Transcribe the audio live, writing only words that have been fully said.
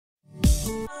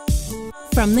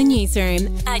From the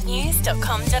newsroom at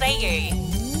news.com.au.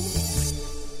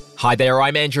 Hi there,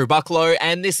 I'm Andrew Bucklow,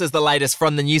 and this is the latest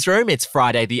from the newsroom. It's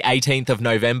Friday, the 18th of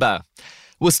November.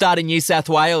 We'll start in New South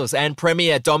Wales, and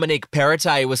Premier Dominic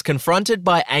Perrottet was confronted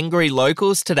by angry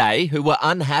locals today who were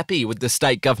unhappy with the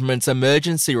state government's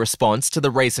emergency response to the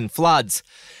recent floods.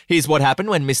 Here's what happened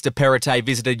when Mr Perrottet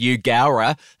visited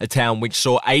Eugowra, a town which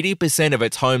saw 80% of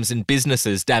its homes and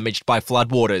businesses damaged by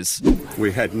floodwaters.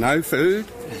 We had no food,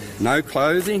 no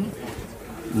clothing,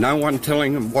 no one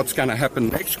telling them what's going to happen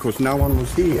next because no one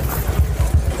was here.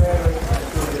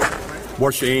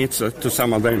 What's the answer to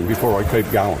some of them before I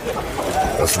keep going?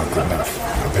 That's not good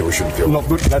enough. People shouldn't feel... Not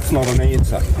good, that's not an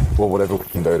answer. Well, whatever we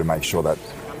can do to make sure that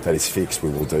is fixed,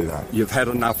 we will do that. You've had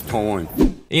enough time.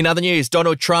 In other news,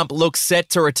 Donald Trump looks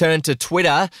set to return to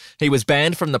Twitter. He was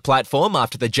banned from the platform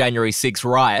after the January 6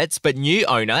 riots, but new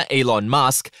owner Elon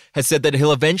Musk has said that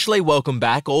he'll eventually welcome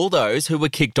back all those who were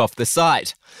kicked off the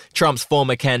site. Trump's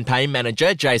former campaign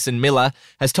manager, Jason Miller,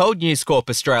 has told News Corp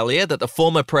Australia that the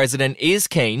former president is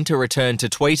keen to return to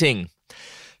tweeting.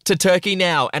 To Turkey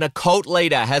now, and a cult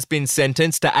leader has been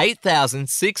sentenced to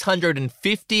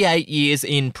 8,658 years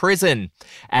in prison.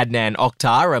 Adnan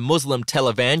Oktar, a Muslim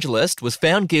televangelist, was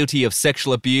found guilty of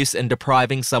sexual abuse and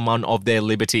depriving someone of their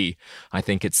liberty. I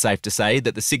think it's safe to say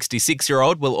that the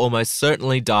 66-year-old will almost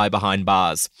certainly die behind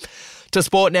bars. To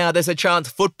sport now, there's a chance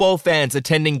football fans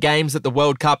attending games at the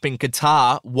World Cup in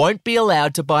Qatar won't be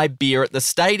allowed to buy beer at the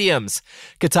stadiums.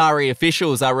 Qatari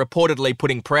officials are reportedly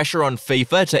putting pressure on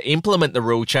FIFA to implement the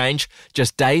rule change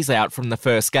just days out from the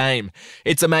first game.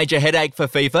 It's a major headache for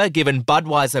FIFA, given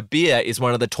Budweiser beer is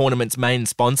one of the tournament's main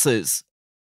sponsors.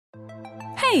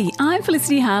 Hey, I'm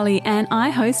Felicity Harley and I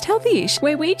host Healthyish,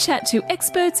 where we chat to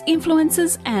experts,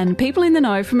 influencers and people in the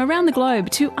know from around the globe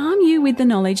to arm you with the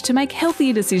knowledge to make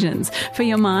healthier decisions for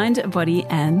your mind, body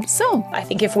and soul. I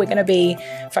think if we're going to be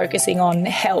focusing on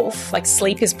health, like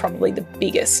sleep is probably the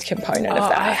biggest component of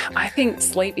that. I think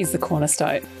sleep is the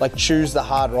cornerstone. Like choose the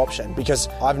harder option, because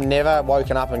I've never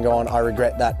woken up and gone, I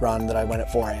regret that run that I went at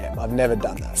 4 a.m. I've never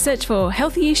done that. Search for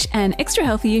Healthyish and Extra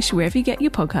Healthyish wherever you get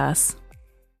your podcasts.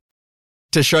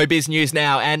 To showbiz news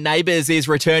now, and Neighbours is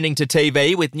returning to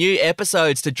TV with new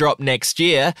episodes to drop next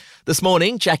year. This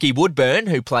morning, Jackie Woodburn,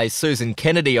 who plays Susan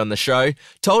Kennedy on the show,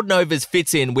 told Nova's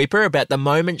Fitz-In Whipper about the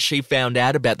moment she found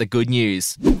out about the good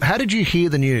news. How did you hear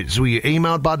the news? Were you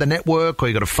emailed by the network or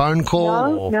you got a phone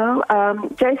call? No.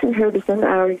 Jason Herberson,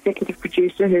 our executive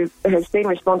producer, who has been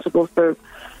responsible for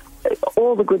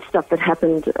all the good stuff that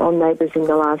happened on Neighbours in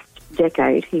the last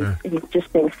decade, he's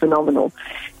just been phenomenal,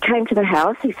 came to the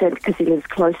house. He said, because he lives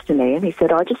close to me, and he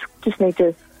said, I just need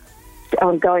to,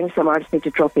 I'm going somewhere, I just need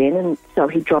to drop in. And so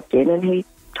he dropped in and he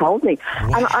told me.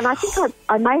 Wow. And I think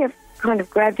I may have kind of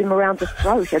grabbed him around the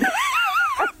throat. And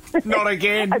Not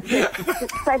again.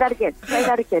 Say that again.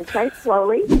 Say it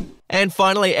slowly. And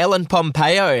finally, Ellen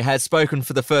Pompeo has spoken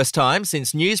for the first time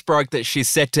since news broke that she's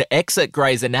set to exit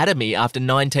Grey's Anatomy after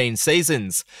 19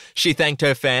 seasons. She thanked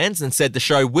her fans and said the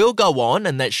show will go on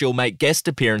and that she'll make guest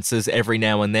appearances every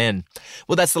now and then.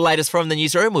 Well, that's the latest from the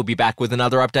newsroom. We'll be back with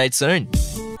another update soon.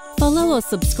 Follow or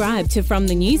subscribe to From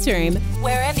the Newsroom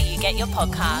wherever you get your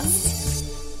podcasts.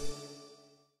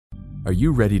 Are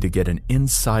you ready to get an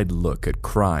inside look at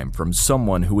crime from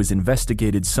someone who has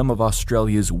investigated some of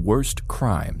Australia's worst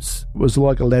crimes? It was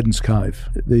like Aladdin's Cave.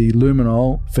 The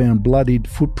luminol found bloodied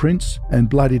footprints and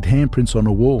bloodied handprints on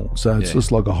a wall, so it's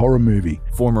just like a horror movie.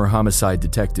 Former homicide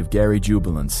detective Gary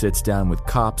Jubilant sits down with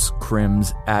cops,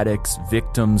 crims, addicts,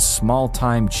 victims,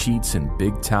 small-time cheats, and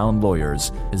big-town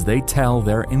lawyers as they tell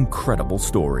their incredible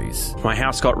stories. My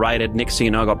house got raided. Next thing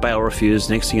you know, I got bail refused.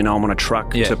 Next thing you know, I'm on a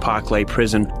truck to Parklea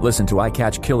Prison. Listen to I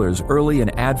Catch Killers early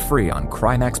and ad-free on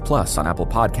Crimex Plus on Apple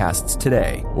Podcasts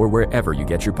today or wherever you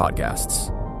get your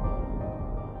podcasts.